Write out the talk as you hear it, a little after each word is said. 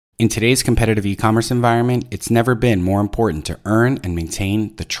In today's competitive e-commerce environment, it's never been more important to earn and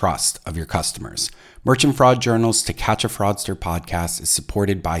maintain the trust of your customers. Merchant Fraud Journal's To Catch a Fraudster podcast is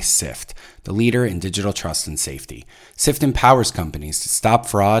supported by SIFT, the leader in digital trust and safety. SIFT empowers companies to stop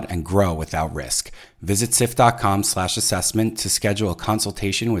fraud and grow without risk. Visit sift.com/assessment to schedule a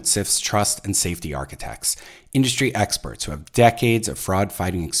consultation with SIFT's trust and safety architects, industry experts who have decades of fraud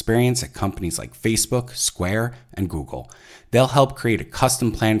fighting experience at companies like Facebook, Square, and Google. They'll help create a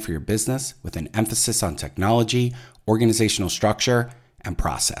custom plan for your business with an emphasis on technology, organizational structure, and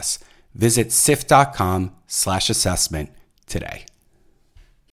process. Visit sift.com/assessment today.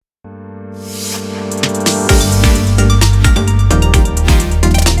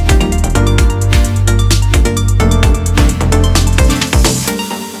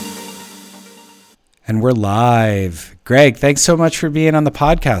 And we're live. Greg, thanks so much for being on the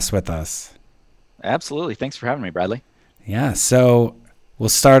podcast with us. Absolutely. Thanks for having me, Bradley. Yeah, so we'll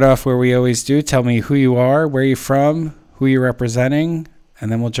start off where we always do. Tell me who you are, where you're from, who you're representing,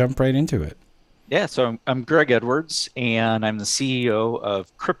 and then we'll jump right into it. Yeah, so I'm Greg Edwards, and I'm the CEO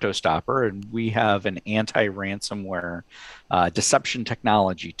of CryptoStopper, and we have an anti-ransomware deception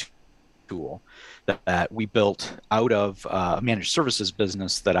technology tool that we built out of a managed services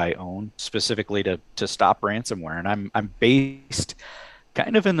business that I own specifically to stop ransomware. And I'm based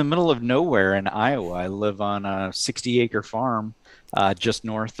kind of in the middle of nowhere in Iowa. I live on a 60-acre farm just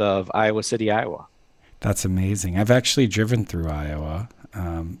north of Iowa City, Iowa. That's amazing. I've actually driven through Iowa,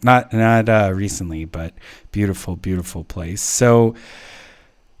 not recently, but beautiful, beautiful place. So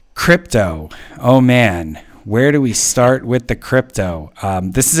crypto, oh man, where do we start with the crypto?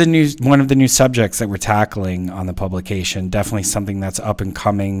 This is one of the new subjects that we're tackling on the publication. Definitely something that's up and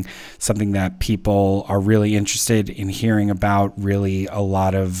coming, something that people are really interested in hearing about, really a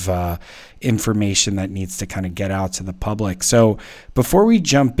lot of information that needs to kind of get out to the public. So before we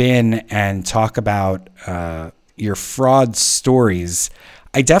jump in and talk about your fraud stories,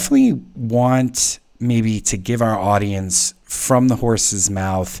 I definitely want maybe to give our audience from the horse's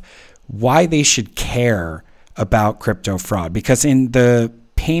mouth why they should care about crypto fraud, because in the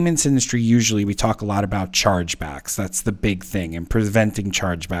payments industry, usually we talk a lot about chargebacks. That's the big thing, and preventing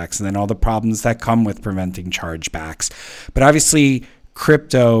chargebacks, and then all the problems that come with preventing chargebacks. But obviously,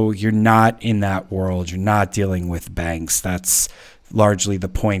 crypto, you're not in that world. You're not dealing with banks. That's largely the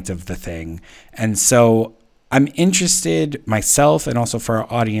point of the thing. And so I'm interested myself, and also for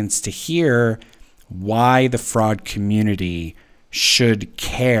our audience, to hear why the fraud community should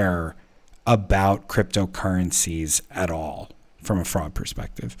care about cryptocurrencies at all from a fraud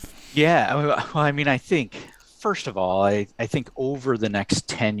perspective. Yeah, well, I mean, I think, first of all, I think over the next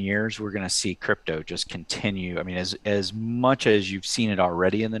 10 years, we're going to see crypto just continue. I mean, as much as you've seen it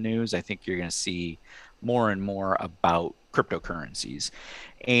already in the news, I think you're going to see more and more about cryptocurrencies.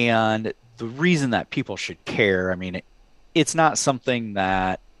 And the reason that people should care, I mean, it's not something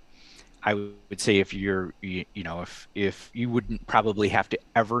that I would say if you wouldn't probably have to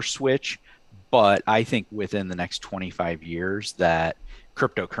ever switch, but I think within the next 25 years that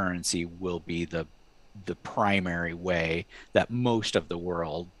cryptocurrency will be the primary way that most of the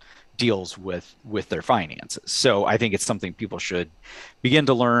world deals with their finances. So I think it's something people should begin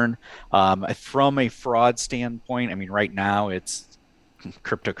to learn. From a fraud standpoint, I mean, right now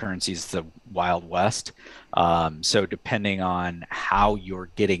cryptocurrency is the Wild West. So depending on how you're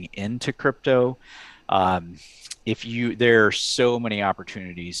getting into crypto, there are so many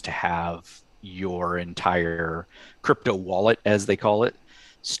opportunities to have your entire crypto wallet, as they call it,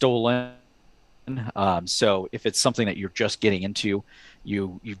 stolen. So if it's something that you're just getting into,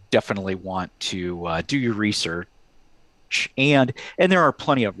 you definitely want to do your research. And there are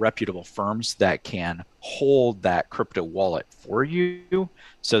plenty of reputable firms that can hold that crypto wallet for you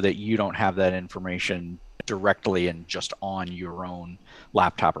so that you don't have that information directly and just on your own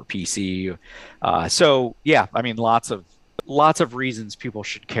laptop or PC. So yeah, I mean, lots of reasons people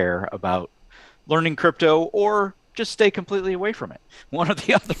should care about learning crypto or just stay completely away from it. One or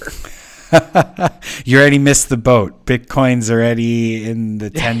the other. You already missed the boat. Bitcoin's already in the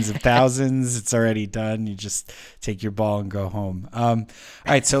tens of thousands. It's already done. You just take your ball and go home. All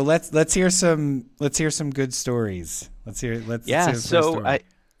right, so let's hear some good stories. Let's hear the first story.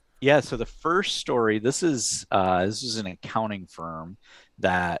 So the first story, this is an accounting firm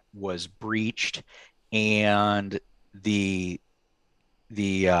that was breached, and the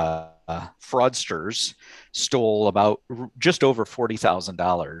fraudsters stole about just over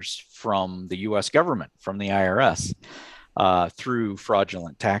 $40,000 from the U.S. government, from the IRS, through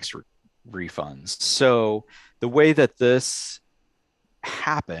fraudulent tax refunds. So the way that this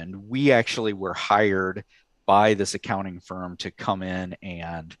happened, we actually were hired by this accounting firm to come in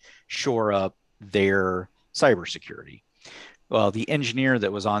and shore up their cybersecurity. Well, the engineer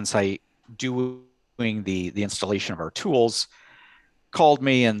that was on site doing the installation of our tools called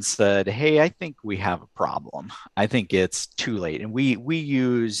me and said, "Hey, I think we have a problem. I think it's too late." And we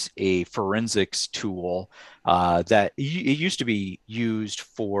use a forensics tool that it used to be used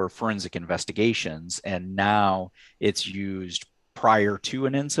for forensic investigations, and now it's used prior to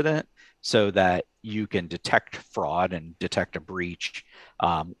an incident so that you can detect fraud and detect a breach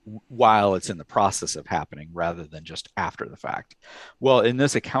while it's in the process of happening rather than just after the fact. Well, in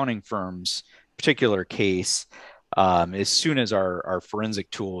this accounting firm's particular case, as soon as our forensic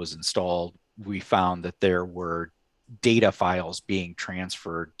tool was installed, we found that there were data files being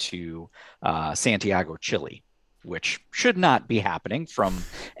transferred to Santiago, Chile, which should not be happening from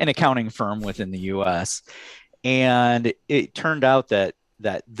an accounting firm within the US. And it turned out that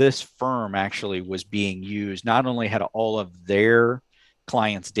this firm actually was being used, not only had all of their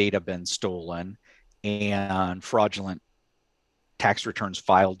clients' data been stolen and fraudulent tax returns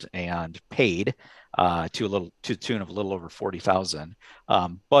filed and paid to the tune of a little over 40,000.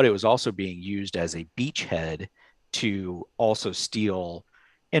 But it was also being used as a beachhead to also steal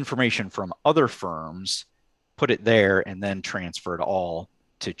information from other firms, put it there, and then transfer it all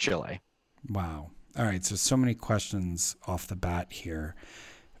to Chile. Wow. All right. So many questions off the bat here.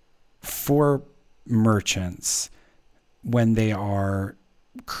 For merchants, when they are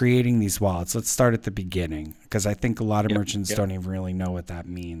creating these wallets, let's start at the beginning, because I think a lot of Yep. merchants Yep. don't even really know what that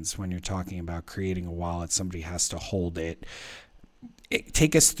means. When you're talking about creating a wallet, somebody has to hold it.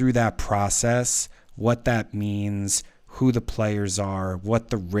 Take us through that process, what that means, who the players are, what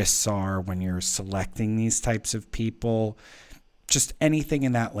the risks are when you're selecting these types of people, just anything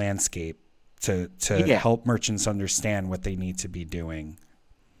in that landscape to Yeah. help merchants understand what they need to be doing.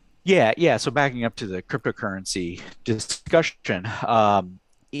 Yeah. So backing up to the cryptocurrency discussion,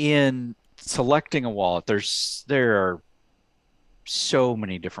 in selecting a wallet, there are so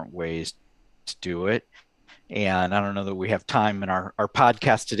many different ways to do it. And I don't know that we have time in our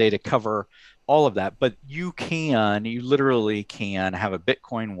podcast today to cover all of that, but you literally can have a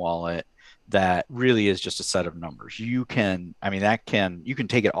Bitcoin wallet that really is just a set of numbers. You can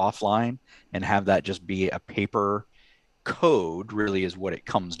take it offline and have that just be a paper code, really is what it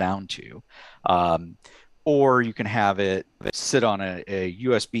comes down to. Um, or you can have it sit on a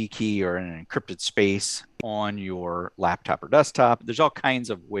USB key or in an encrypted space on your laptop or desktop. There's all kinds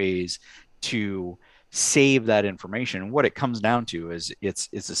of ways to save that information. And what it comes down to is it's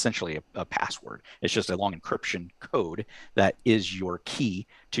essentially a password. It's just a long encryption code that is your key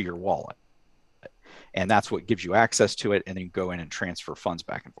to your wallet. And that's what gives you access to it. And then you go in and transfer funds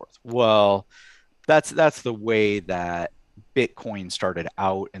back and forth. Well, that's the way that Bitcoin started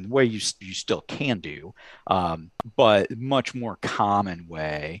out, and the way you still can do, but much more common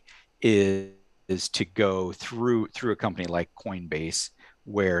way is to go through a company like Coinbase,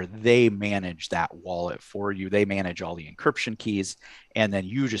 where they manage that wallet for you. They manage all the encryption keys, and then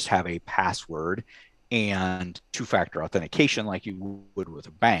you just have a password and two-factor authentication like you would with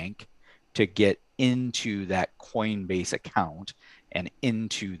a bank to get into that Coinbase account and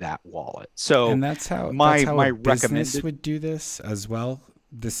into that wallet. So And that's how a my business recommended. would do this as well.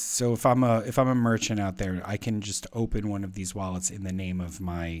 This so if I'm a merchant out there, I can just open one of these wallets in the name of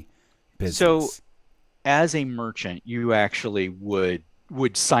my So business. as a merchant, you actually would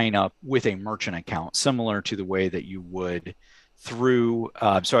sign up with a merchant account, similar to the way that you would through.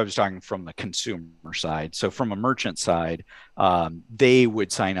 So I was talking from the consumer side. So from a merchant side, they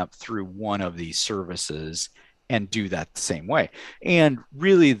would sign up through one of these services and do that the same way. And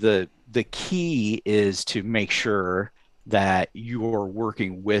really, the key is to make sure that you're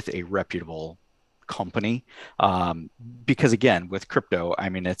working with a reputable company, because again, with crypto, I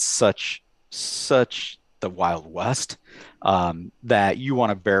mean, it's such the Wild West, that you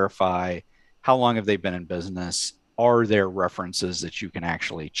want to verify how long have they been in business? Are there references that you can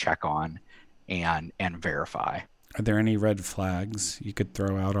actually check on and verify? Are there any red flags you could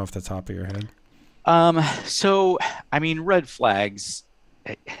throw out off the top of your head? So I mean, red flags.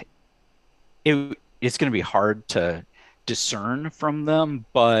 It's going to be hard to discern from them,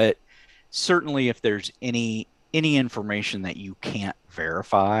 but certainly if there's any information that you can't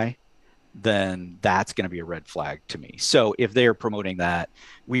verify, then that's going to be a red flag to me. So if they're promoting that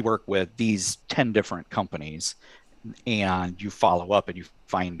we work with these 10 different companies, and you follow up and you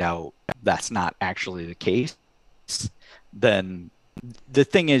find out that's not actually the case, then the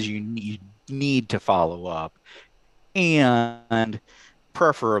thing is you need to follow up and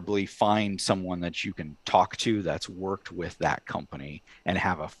preferably find someone that you can talk to that's worked with that company and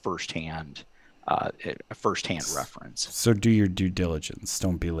have a firsthand a firsthand reference. So do your due diligence.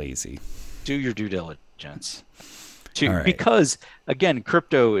 Don't be lazy. Do your due diligence. All right. Because again,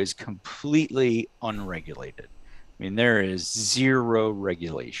 crypto is completely unregulated. I mean, there is zero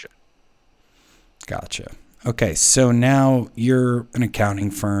regulation. Gotcha. Okay, so now you're an accounting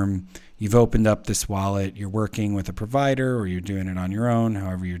firm. You've opened up this wallet. You're working with a provider, or you're doing it on your own,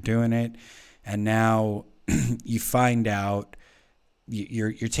 however you're doing it. And now you find out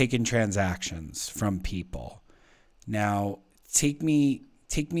you're taking transactions from people. Now, take me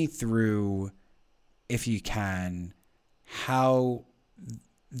through, if you can, how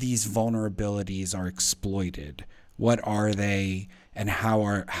these vulnerabilities are exploited. What are they, and how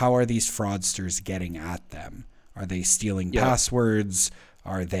are these fraudsters getting at them? Are they stealing passwords?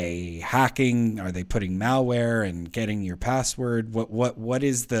 Are they hacking? Are they putting malware and getting your password? What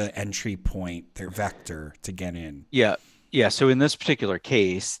is the entry point, their vector to get in? Yeah. So in this particular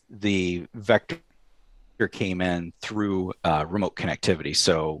case, the vector came in through remote connectivity.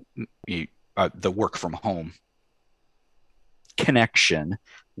 So the work from home connection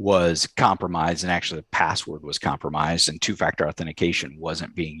was compromised, and actually the password was compromised, and two-factor authentication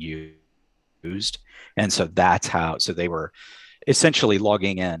wasn't being used. And so that's how, so they were essentially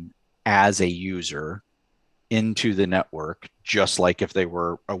logging in as a user into the network, just like if they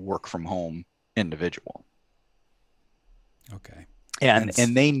were a work from home individual. Okay. And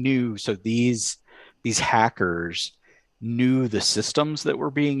they knew, so these hackers knew the systems that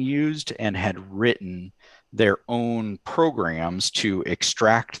were being used and had written their own programs to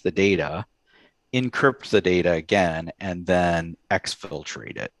extract the data, encrypt the data again, and then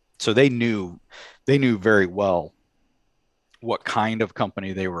exfiltrate it. So they knew very well what kind of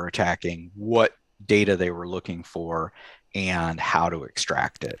company they were attacking, what data they were looking for, and how to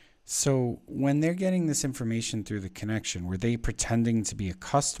extract it. So when they're getting this information through the connection, were they pretending to be a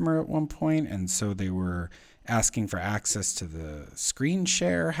customer at one point, and so they were asking for access to the screen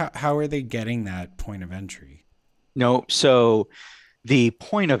share? How are they getting that point of entry? No, so the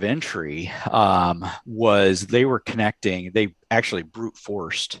point of entry was they were connecting, they actually brute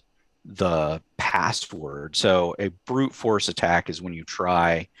forced the password. So a brute force attack is when you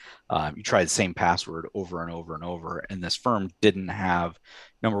try the same password over and over and over. And this firm didn't have,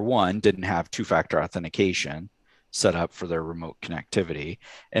 number one, didn't have two-factor authentication set up for their remote connectivity.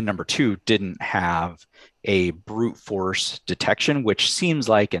 And number two, didn't have a brute force detection, which seems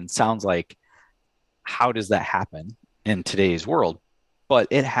like and sounds like, how does that happen in today's world? But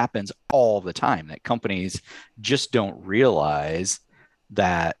it happens all the time, that companies just don't realize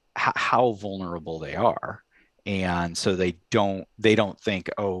that how vulnerable they are. And so they don't think,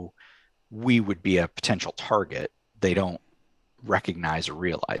 oh, we would be a potential target. They don't recognize or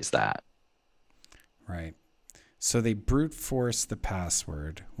realize that. Right. So they brute force the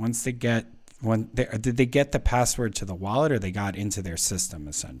password. Did they get the password to the wallet, or they got into their system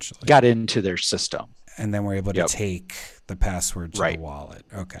essentially? Got into their system. And then we're able to take the password to the wallet.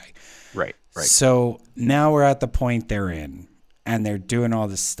 Okay. Right. So now we're at the point they're in, and they're doing all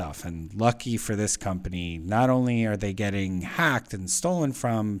this stuff. And lucky for this company, not only are they getting hacked and stolen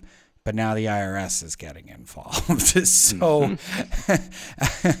from, but now the IRS is getting involved. So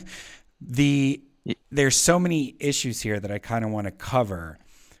there's so many issues here that I kind of want to cover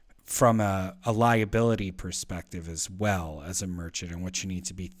from a liability perspective, as well as a merchant, and what you need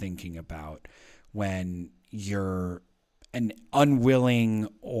to be thinking about when you're an unwilling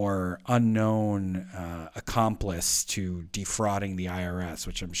or unknown accomplice to defrauding the IRS,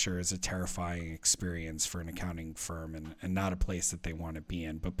 which I'm sure is a terrifying experience for an accounting firm, and not a place that they want to be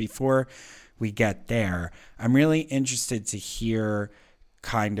in. But before we get there, I'm really interested to hear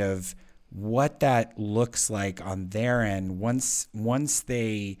kind of what that looks like on their end once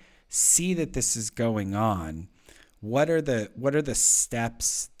they see that this is going on. What are the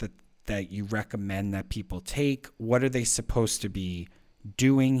steps that you recommend that people take? What are they supposed to be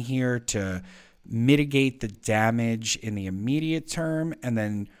doing here to mitigate the damage in the immediate term? And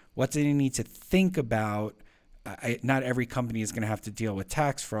then what do they need to think about? Not every company is going to have to deal with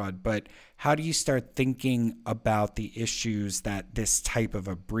tax fraud, but how do you start thinking about the issues that this type of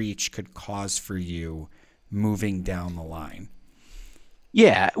a breach could cause for you moving down the line?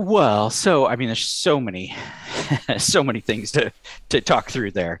 Yeah, well, so I mean, there's so many things to talk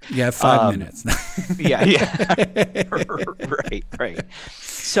through there. Yeah, 5 minutes. Yeah. Right.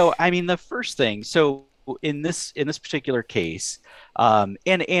 So I mean, the first thing, so in this particular case, and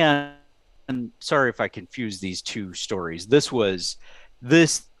sorry if I confuse these two stories.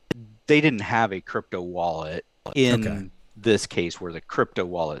 They didn't have a crypto wallet in this case where the crypto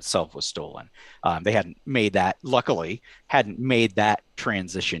wallet itself was stolen. They hadn't made that, luckily, hadn't made that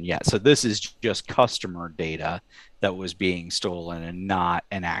transition yet. So this is just customer data that was being stolen and not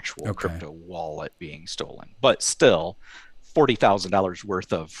an actual crypto wallet being stolen. But still, $40,000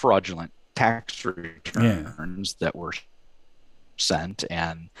 worth of fraudulent tax returns that were sent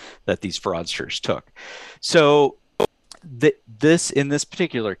and that these fraudsters took. So in this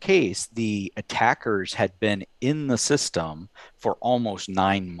particular case, the attackers had been in the system for almost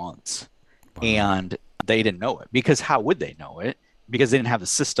 9 months. Wow. And they didn't know it, because how would they know it? Because they didn't have the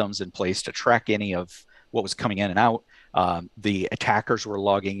systems in place to track any of what was coming in and out. The attackers were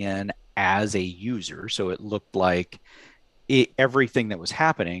logging in as a user, so it looked like everything that was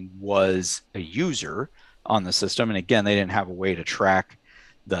happening was a user on the system. And again, they didn't have a way to track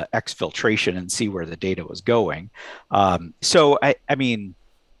the exfiltration and see where the data was going. So I mean,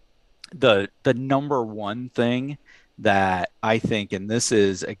 the number one thing that I think, and this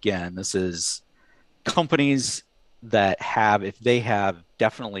is companies that have, if they have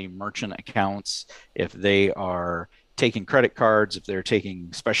definitely merchant accounts, if they are taking credit cards, if they're taking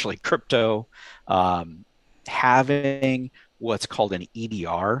especially crypto, having what's called an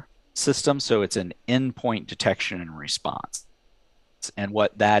EDR system. So it's an endpoint detection and response. And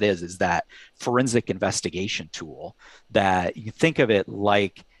what that is that forensic investigation tool that you can think of it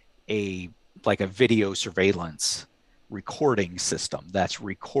like a video surveillance recording system that's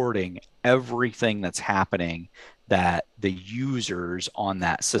recording everything that's happening that the users on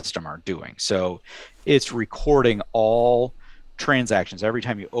that system are doing. So it's recording all transactions. Every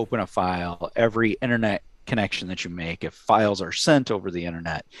time you open a file, every internet connection that you make, if files are sent over the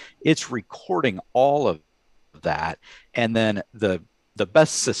internet, it's recording all of that. And then the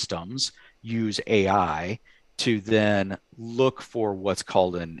best systems use AI to then look for what's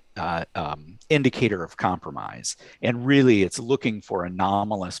called an indicator of compromise. And really, it's looking for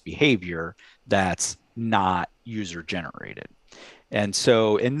anomalous behavior that's not user generated. And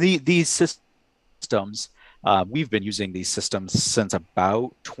so in these systems, we've been using these systems since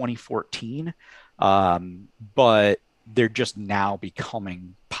about 2014, but they're just now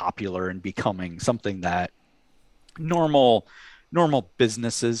becoming popular and becoming something that normal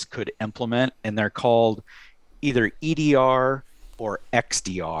businesses could implement. And they're called either EDR or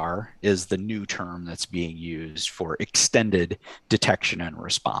XDR is the new term that's being used for extended detection and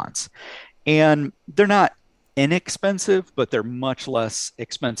response. And they're not inexpensive, but they're much less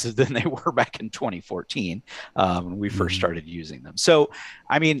expensive than they were back in 2014 when we first started using them. So,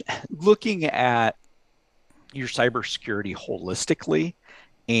 I mean, looking at your cybersecurity holistically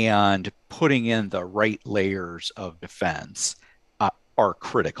and putting in the right layers of defense are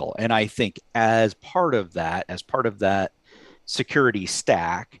critical. And I think as part of that security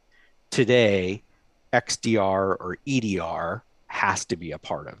stack today, XDR or EDR has to be a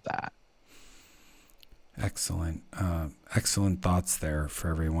part of that. Excellent. Excellent thoughts there for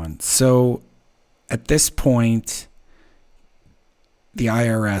everyone. So at this point, the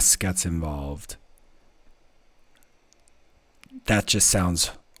IRS gets involved. That just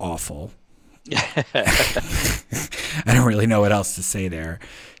sounds awful. I don't really know what else to say there.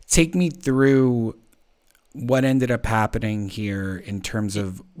 Take me through what ended up happening here in terms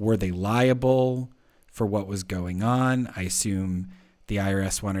of, were they liable for what was going on? I assume the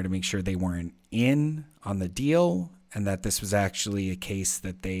IRS wanted to make sure they weren't in on the deal and that this was actually a case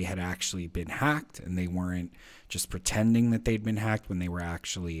that they had actually been hacked and they weren't just pretending that they'd been hacked when they were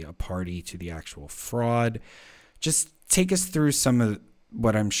actually a party to the actual fraud. Just take us through some of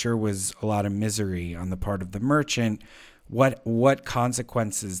what I'm sure was a lot of misery on the part of the merchant, what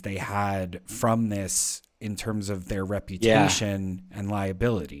consequences they had from this in terms of their reputation and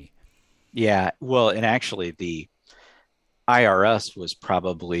liability. Yeah, well, and actually the IRS was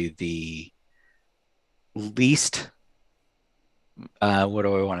probably the least, what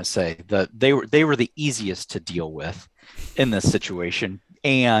do I want to say? They were the easiest to deal with in this situation.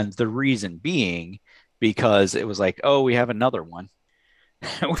 And the reason being because it was like, oh, we have another one.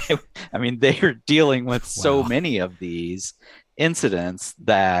 I mean, they're dealing with so many of these incidents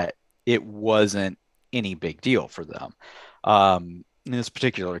that it wasn't any big deal for them. In this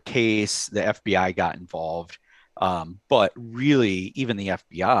particular case, the FBI got involved, but really, even the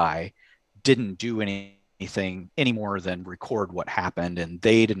FBI didn't do anything any more than record what happened. And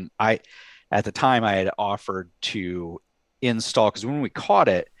they didn't. At the time, I had offered to install, because when we caught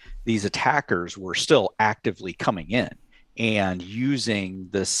it, these attackers were still actively coming in and using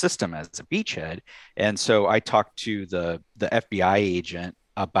the system as a beachhead. And so I talked to the FBI agent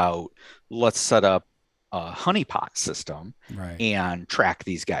about, let's set up a honeypot system Right. and track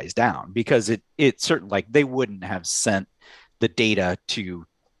these guys down, because it certainly, like, they wouldn't have sent the data to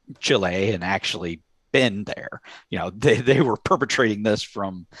Chile and actually been there. They were perpetrating this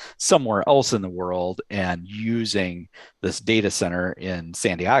from somewhere else in the world and using this data center in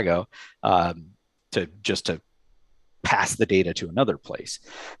San Diego, to pass the data to another place.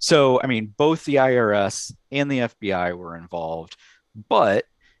 So, I mean, both the IRS and the FBI were involved, but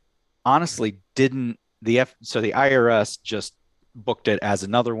honestly didn't so the IRS just booked it as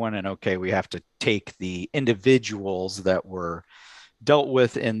another one, and okay, we have to take the individuals that were dealt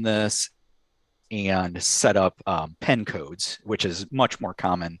with in this and set up pen codes, which is much more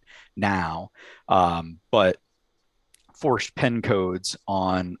common now. But forced pen codes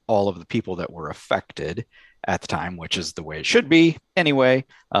on all of the people that were affected at the time, which is the way it should be anyway,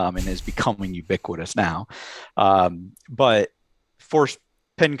 and is becoming ubiquitous now. But forced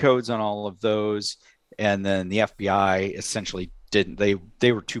pen codes on all of those, and then the FBI essentially didn't.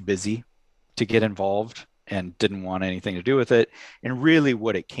 They were too busy to get involved and didn't want anything to do with it. And really,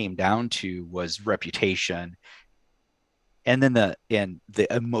 what it came down to was reputation, and then the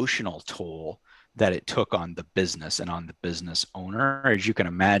emotional toll that it took on the business and on the business owner. As you can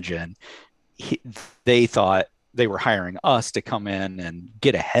imagine, they thought they were hiring us to come in and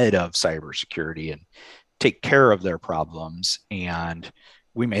get ahead of cybersecurity and take care of their problems, and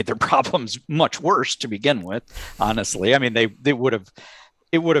we made their problems much worse to begin with. Honestly, I mean, they would have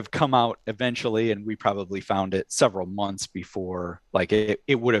it would have come out eventually, and we probably found it several months before. Like,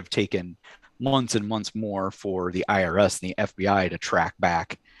 it would have taken months and months more for the IRS and the FBI to track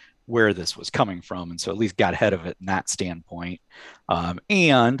back where this was coming from, and so at least got ahead of it in that standpoint.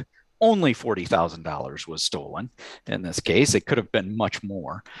 And only $40,000 was stolen in this case. It could have been much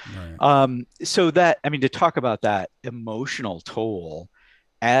more. Right. So that, I mean, to talk about that emotional toll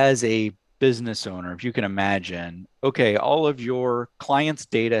as a business owner, if you can imagine, okay, all of your clients'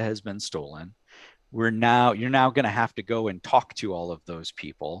 data has been stolen. You're now going to have to go and talk to all of those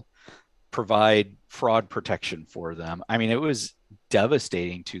people, provide fraud protection for them. I mean, it was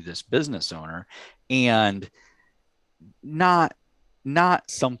devastating to this business owner, and not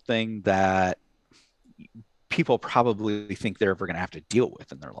something that people probably think they're ever going to have to deal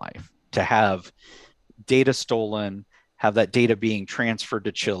with in their life. To have data stolen, have that data being transferred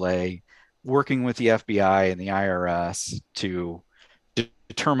to Chile, working with the FBI and the IRS to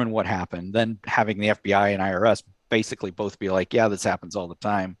determine what happened, then having the FBI and IRS basically both be like, yeah, this happens all the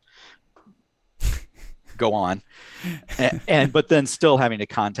time, go on. But then still having to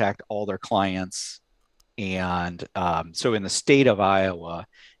contact all their clients. And so in the state of Iowa,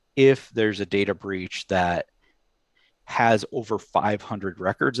 if there's a data breach that has over 500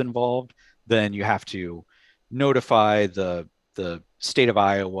 records involved, then you have to notify the state of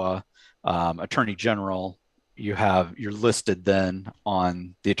Iowa attorney general. You're listed then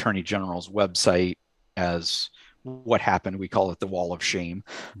on the attorney general's website as what happened. We call it the wall of shame.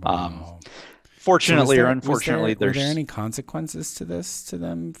 Wow. Fortunately or unfortunately, were there any consequences to this to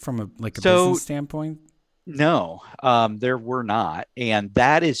them from a so business standpoint? no, there were not, and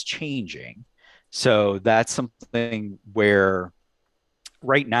that is changing. So that's something where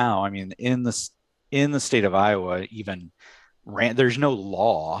right now, I mean, in the state of Iowa, even there's no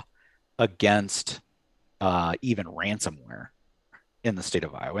law against even ransomware in the state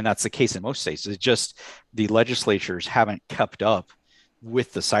of Iowa, and that's the case in most states. It's just the legislatures haven't kept up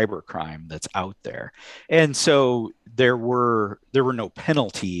with the cybercrime that's out there, and so there were no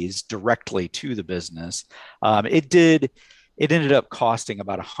penalties directly to the business. It ended up costing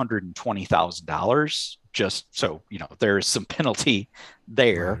about $120,000, just so there's some penalty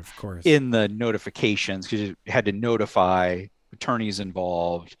there. Right, of course. In the notifications, because you had to notify attorneys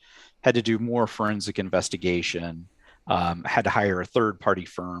involved, had to do more forensic investigation, had to hire a third party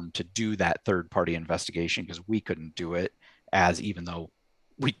firm to do that third party investigation because we couldn't do it, as even though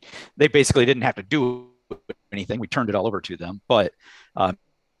they basically didn't have to do anything. We turned it all over to them, but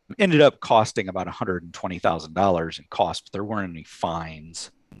ended up costing about $120,000 in cost, but there weren't any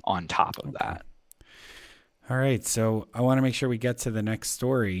fines on top of that. All right, so I want to make sure we get to the next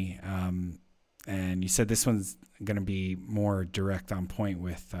story. And you said this one's going to be more direct on point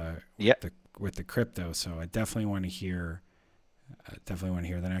with the crypto. So I definitely want to hear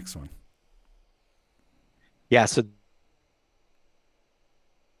the next one. Yeah. So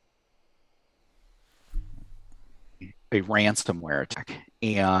a ransomware attack,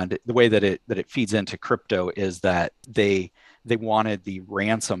 and the way that it feeds into crypto is that they wanted the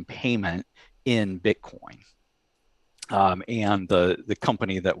ransom payment in Bitcoin. And the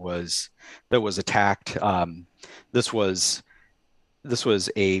company that was attacked, this was this was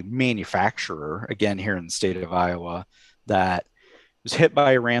a manufacturer, again, here in the state of Iowa, that was hit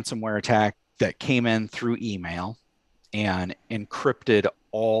by a ransomware attack that came in through email and encrypted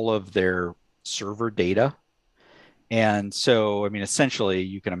all of their server data. And so, I mean, essentially,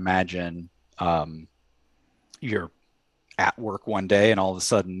 you can imagine you're at work one day and all of a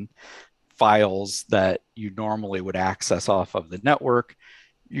sudden, files that you normally would access off of the network,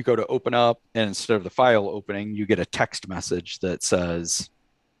 you go to open up, and instead of the file opening, you get a text message that says,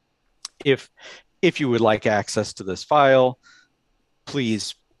 if you would like access to this file,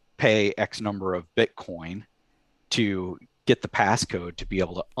 please pay X number of Bitcoin to get the passcode to be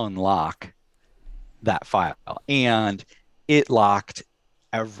able to unlock that file. And it locked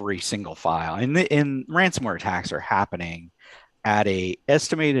every single file. And ransomware attacks are happening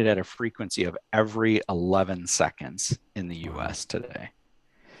estimated at a frequency of every 11 seconds in the US today.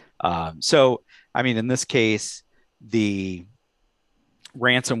 So, I mean, in this case, the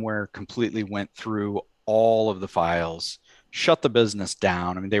ransomware completely went through all of the files, shut the business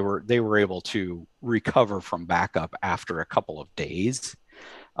down. I mean, they were able to recover from backup after a couple of days,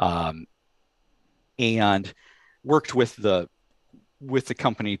 and worked with the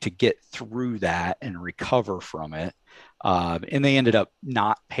company to get through that and recover from it. And they ended up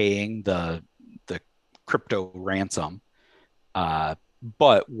not paying the crypto ransom,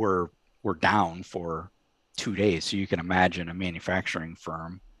 but we're down for 2 days. So you can imagine a manufacturing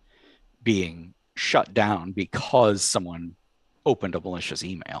firm being shut down because someone opened a malicious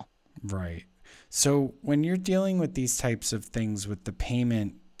email. Right. So when you're dealing with these types of things with the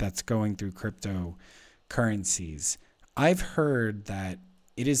payment that's going through cryptocurrencies, I've heard that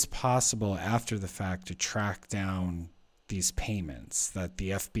it is possible after the fact to track down these payments, that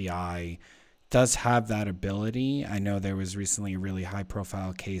the FBI does have that ability. I know there was recently a really high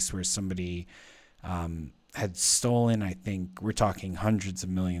profile case where somebody had stolen, I think we're talking hundreds of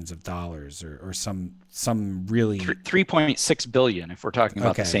millions of dollars, or some really 3.6 billion if we're talking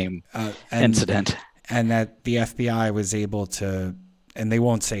about the same incident. And that the FBI was able to, and they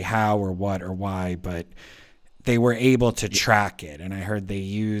won't say how or what or why, but they were able to track it. And I heard they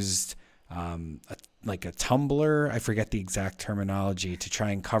used like a tumbler, I forget the exact terminology, to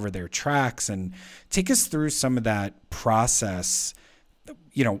try and cover their tracks. And take us through some of that process,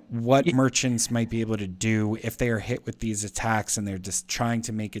 you know, what merchants might be able to do if they are hit with these attacks and they're just trying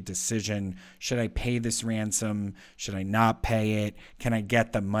to make a decision. Should I pay this ransom? Should I not pay it? Can I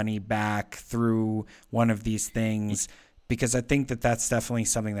get the money back through one of these things? Because I think that that's definitely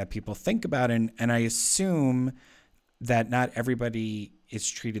something that people think about. And I assume that not everybody is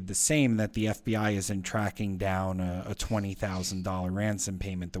treated the same, that the FBI isn't tracking down a $20,000 ransom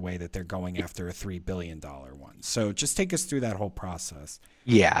payment the way that they're going after a $3 billion one. So just take us through that whole process.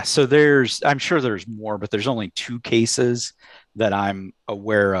 Yeah. So I'm sure there's more, but there's only 2 cases that I'm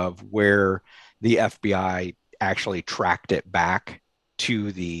aware of where the FBI actually tracked it back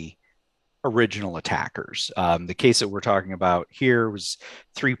to the original attackers. The case that we're talking about here was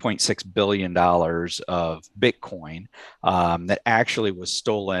 $3.6 billion of Bitcoin that actually was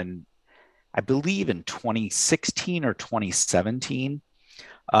stolen, I believe, in 2016 or 2017.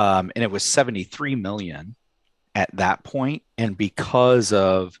 And it was 73 million at that point. And because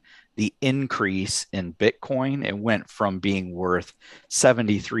of the increase in Bitcoin, it went from being worth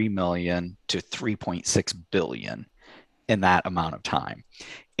 73 million to 3.6 billion in that amount of time.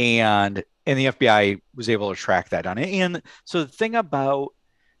 And the FBI was able to track that down. And so the thing about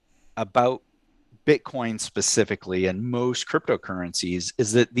Bitcoin specifically and most cryptocurrencies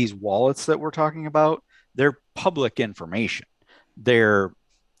is that these wallets that we're talking about, they're public information. They're,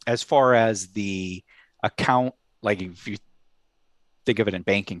 as far as the account, like if you think of it in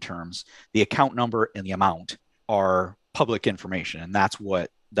banking terms, the account number and the amount are public information, and that's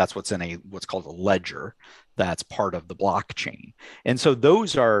what's in what's called a ledger that's part of the blockchain. And so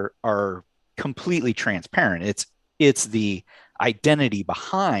those are completely transparent. It's the identity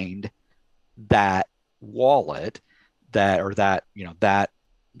behind that wallet, that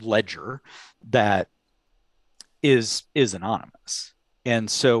ledger, that is anonymous. And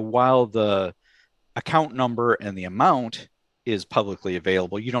so while the account number and the amount is publicly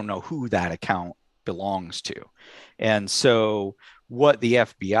available, you don't know who that account belongs to. And so what the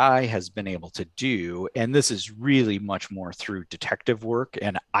FBI has been able to do, and this is really much more through detective work,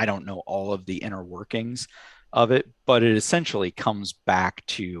 and I don't know all of the inner workings of it, but it essentially comes back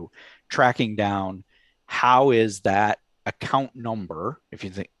to tracking down how is that account number, if you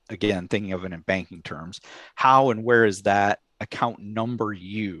think, again, thinking of it in banking terms, how and where is that account number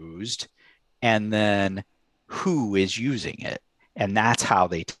used, and then who is using it. And that's how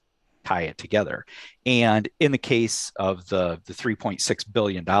they tie it together. And in the case of the $3.6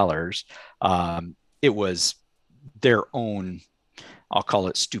 billion, it was their own, I'll call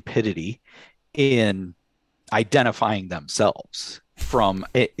it stupidity, in identifying themselves from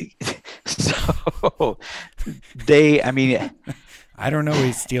it. So they, I mean, I don't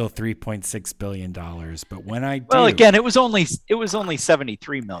always steal $3.6 billion, but when I well, do, again, it was only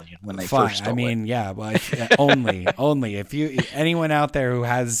 73 million when they fine. first I stole it. mean, yeah, well, only if you anyone out there who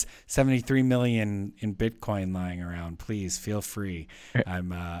has 73 million in Bitcoin lying around, please feel free.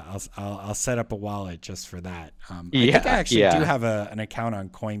 I'll set up a wallet just for that. I think I Yeah, actually do yeah. have an account on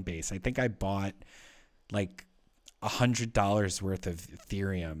Coinbase. I think I bought like $100 worth of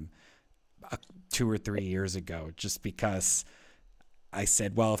Ethereum 2 or 3 years ago, just because I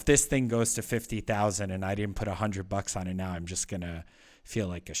said, well, if this thing goes to 50,000 and I didn't put $100 on it now, I'm just gonna feel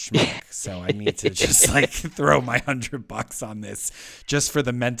like a schmuck. So I need to just like throw my $100 on this just for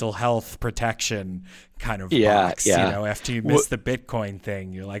the mental health protection kind of Yeah, box. yeah. After you Wh- miss the Bitcoin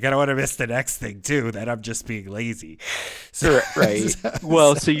thing, you're like, I don't want to miss the next thing too. Then I'm just being lazy. So, Right.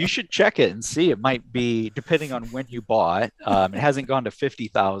 Well, so you should check it and see. It might be depending on when you bought. It hasn't gone to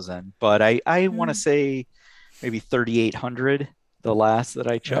 50,000, but I want to say maybe 3,800 the last that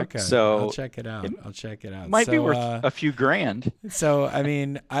I checked. okay, I'll So check it it out. I'll check it out. might be worth a few grand. So I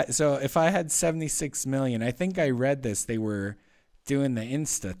mean, so if I had 76 million, I think I read this. They were doing the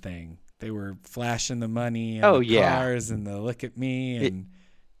Insta thing. They were flashing the money and Oh the yeah. cars and the look at me It, and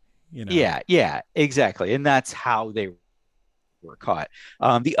you know. yeah, yeah, exactly. And that's how they were caught.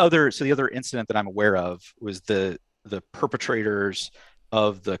 The other incident that I'm aware of was the perpetrators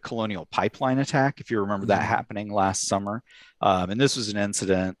of the Colonial Pipeline attack. If you remember that Mhm. happening last summer, and this was an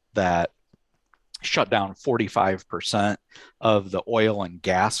incident that shut down 45% of the oil and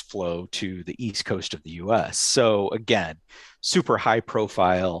gas flow to the east coast of the U.S. So again, super high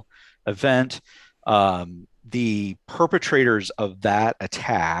profile event. The perpetrators of that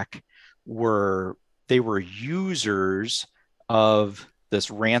attack were they were users of this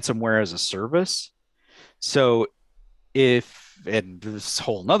ransomware as a service. So if and this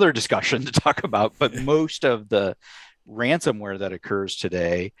whole nother discussion to talk about, but most of the ransomware that occurs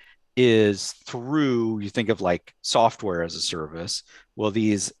today is through you think of like software as a service. Well,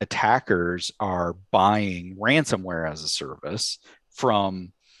 these attackers are buying ransomware as a service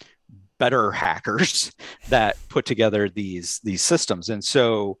from better hackers that put together these systems. And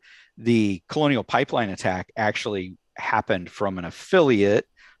so the Colonial Pipeline attack actually happened from an affiliate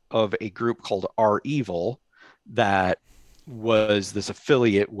of a group called R Evil that was this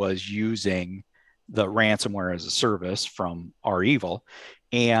affiliate was using the ransomware as a service from R Evil,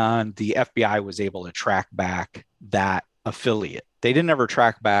 and the FBI was able to track back that affiliate. They didn't ever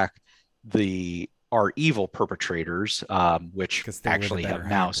track back the R Evil perpetrators, which Because they were the actually better have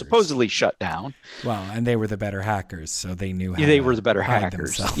now hackers. supposedly shut down. Well, and they were the better hackers, so they knew how They were to the better hide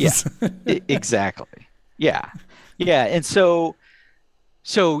hackers. Yeah, themselves. exactly. Yeah, yeah, and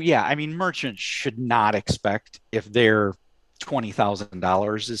so yeah, I mean, merchants should not expect if their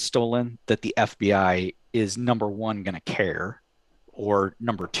 $20,000 is stolen that the FBI is number one going to care, or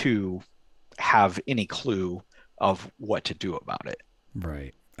number two have any clue of what to do about it.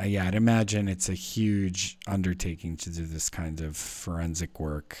 Right. Yeah, I'd imagine it's a huge undertaking to do this kind of forensic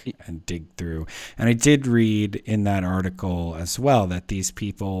work and dig through. And I did read in that article as well that these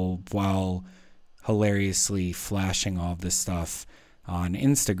people, while hilariously flashing all this stuff on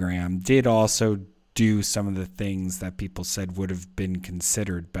Instagram, did also do some of the things that people said would have been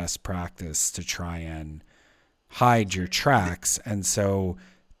considered best practice to try and hide your tracks. And so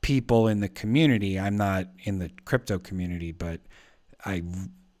people in the community, I'm not in the crypto community, but I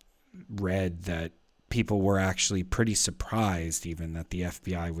read that people were actually pretty surprised even that the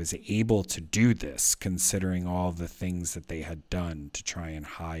FBI was able to do this, considering all the things that they had done to try and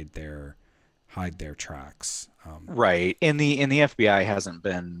hide their tracks. Right. And the FBI hasn't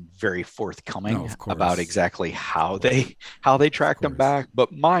been very No, forthcoming of about course, exactly of course, how they of tracked them course. back.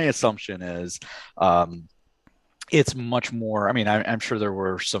 But my assumption is um, it's much more. I mean, I'm sure there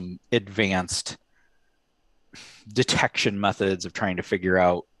were some advanced detection methods of trying to figure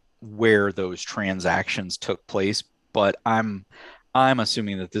out where those transactions took place, but I'm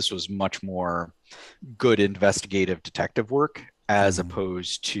assuming that this was much more good investigative detective work as Mm,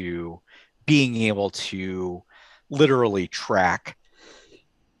 opposed to being able to literally track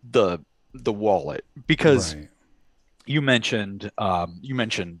the the wallet, because right. you mentioned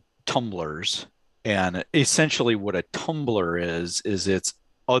tumblers, and essentially what a tumbler is it's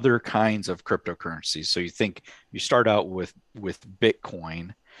other kinds of cryptocurrencies. So you think you start out with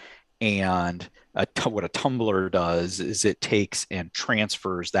Bitcoin, And what a tumbler does is it takes and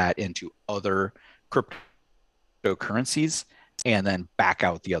transfers that into other cryptocurrencies and then back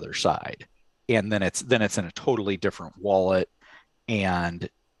out the other side. And then it's in a totally different wallet. And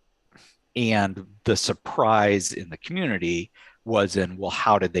the surprise in the community was in, well,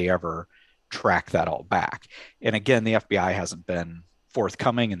 how did they ever track that all back? And again, the FBI hasn't been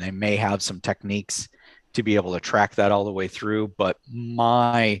forthcoming, and they may have some techniques to be able to track that all the way through. But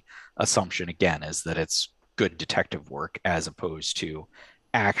my assumption, again, is that it's good detective work as opposed to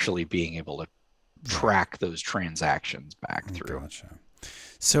actually being able to track those transactions back through. Gotcha.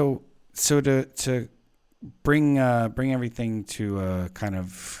 So to bring everything to a kind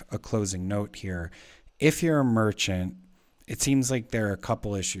of a closing note here, if you're a merchant, it seems like there are a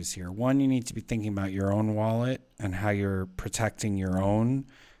couple issues here. One, you need to be thinking about your own wallet and how you're protecting your own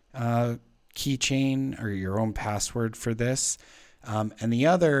keychain or your own password for this. And the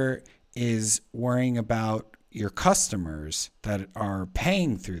other is worrying about your customers that are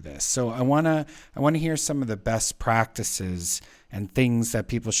paying through this. So I want to hear some of the best practices and things that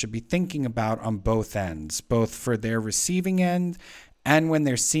people should be thinking about on both ends, both for their receiving end and when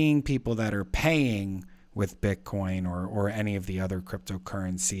they're seeing people that are paying with Bitcoin or any of the other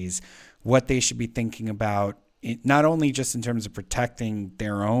cryptocurrencies, what they should be thinking about, not only just in terms of protecting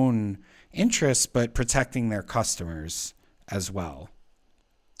their own interests, but protecting their customers as well.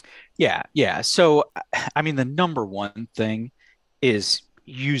 Yeah. So, I mean, the number one thing is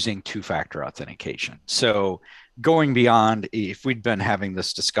using two-factor authentication. So, going beyond, if we'd been having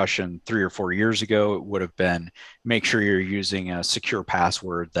this discussion 3 or 4 years ago, it would have been make sure you're using a secure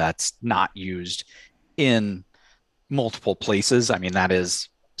password that's not used in multiple places. I mean, that is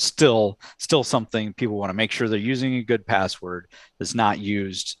still something people want to make sure they're using a good password that's not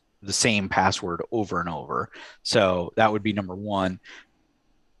used the same password over and over. So that would be number one.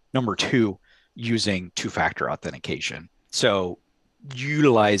 Number two, using two-factor authentication. So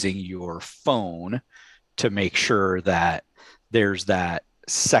utilizing your phone to make sure that there's that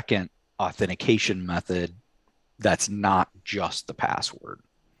second authentication method that's not just the password.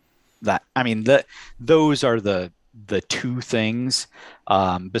 That, I mean, those are the two things,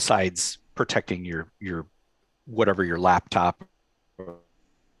 besides protecting your whatever, your laptop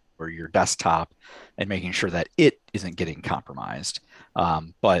or your desktop, and making sure that it isn't getting compromised.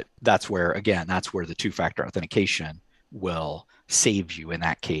 But that's where the two-factor authentication will save you in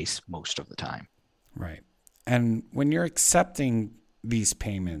that case most of the time. Right. And when you're accepting these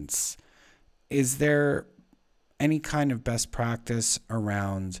payments, is there any kind of best practice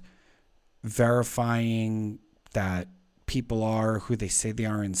around verifying that people are who they say they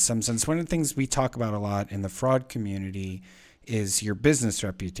are in some sense? One of the things we talk about a lot in the fraud community is your business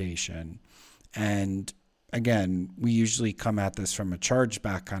reputation. And again, we usually come at this from a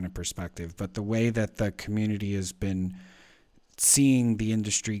chargeback kind of perspective, but the way that the community has been seeing the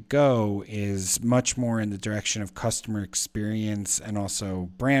industry go is much more in the direction of customer experience and also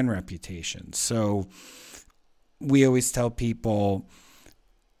brand reputation. So we always tell people,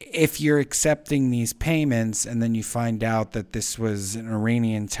 if you're accepting these payments and then you find out that this was an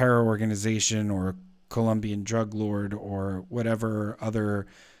Iranian terror organization or a Colombian drug lord or whatever other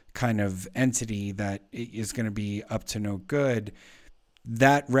kind of entity that is going to be up to no good,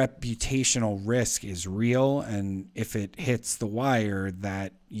 that reputational risk is real. And if it hits the wire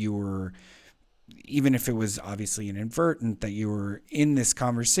that you were, even if it was obviously inadvertent, that you were in this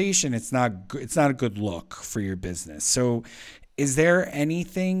conversation, it's not a good look for your business. So is there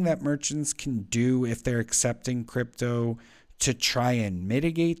anything that merchants can do if they're accepting crypto to try and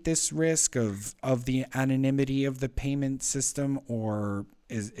mitigate this risk of the anonymity of the payment system, or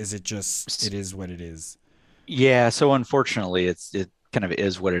is it just, it is what it is? Yeah, so unfortunately, it kind of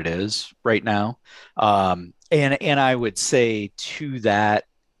is what it is right now. And I would say to that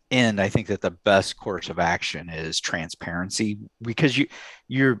end, I think that the best course of action is transparency, because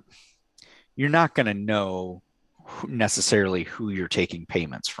you're not going to know necessarily who you're taking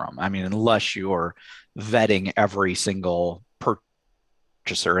payments from. I mean, unless you're vetting every single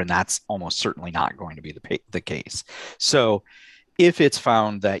purchaser, and that's almost certainly not going to be the case. So if it's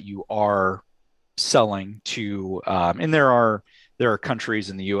found that you are selling to, and there are countries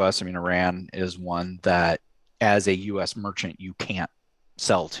in the U.S. I mean, Iran is one that, as a U.S. merchant, you can't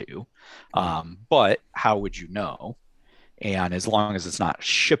sell to. But how would you know? And as long as it's not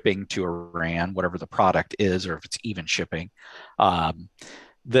shipping to Iran, whatever the product is, or if it's even shipping,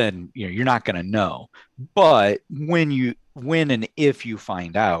 then you're not going to know. But when and if you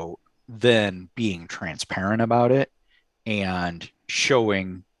find out, then being transparent about it and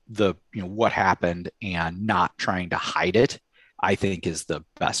showing what happened and not trying to hide it, I think is the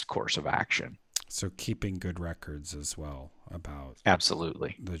best course of action. So keeping good records as well about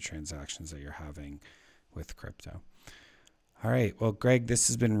Absolutely. the transactions that you're having with crypto. All right. Well, Greg, this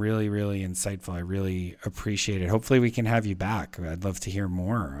has been really, really insightful. I really appreciate it. Hopefully, we can have you back. I'd love to hear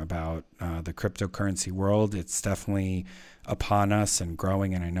more about the cryptocurrency world. It's definitely upon us and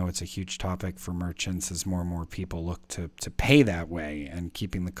growing, and I know it's a huge topic for merchants as more and more people look to pay that way. And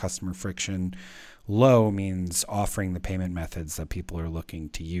keeping the customer friction low means offering the payment methods that people are looking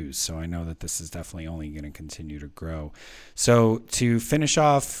to use. So I know that this is definitely only going to continue to grow. So to finish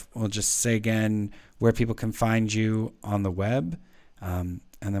off, we'll just say again where people can find you on the web, and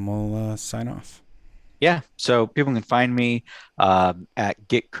then we'll sign off. Yeah. So people can find me at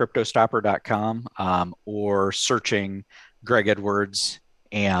getcryptostopper.com, or searching Greg Edwards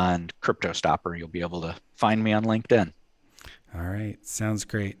and CryptoStopper. You'll be able to find me on LinkedIn. All right. Sounds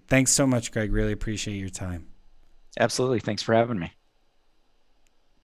great. Thanks so much, Greg. Really appreciate your time. Absolutely. Thanks for having me.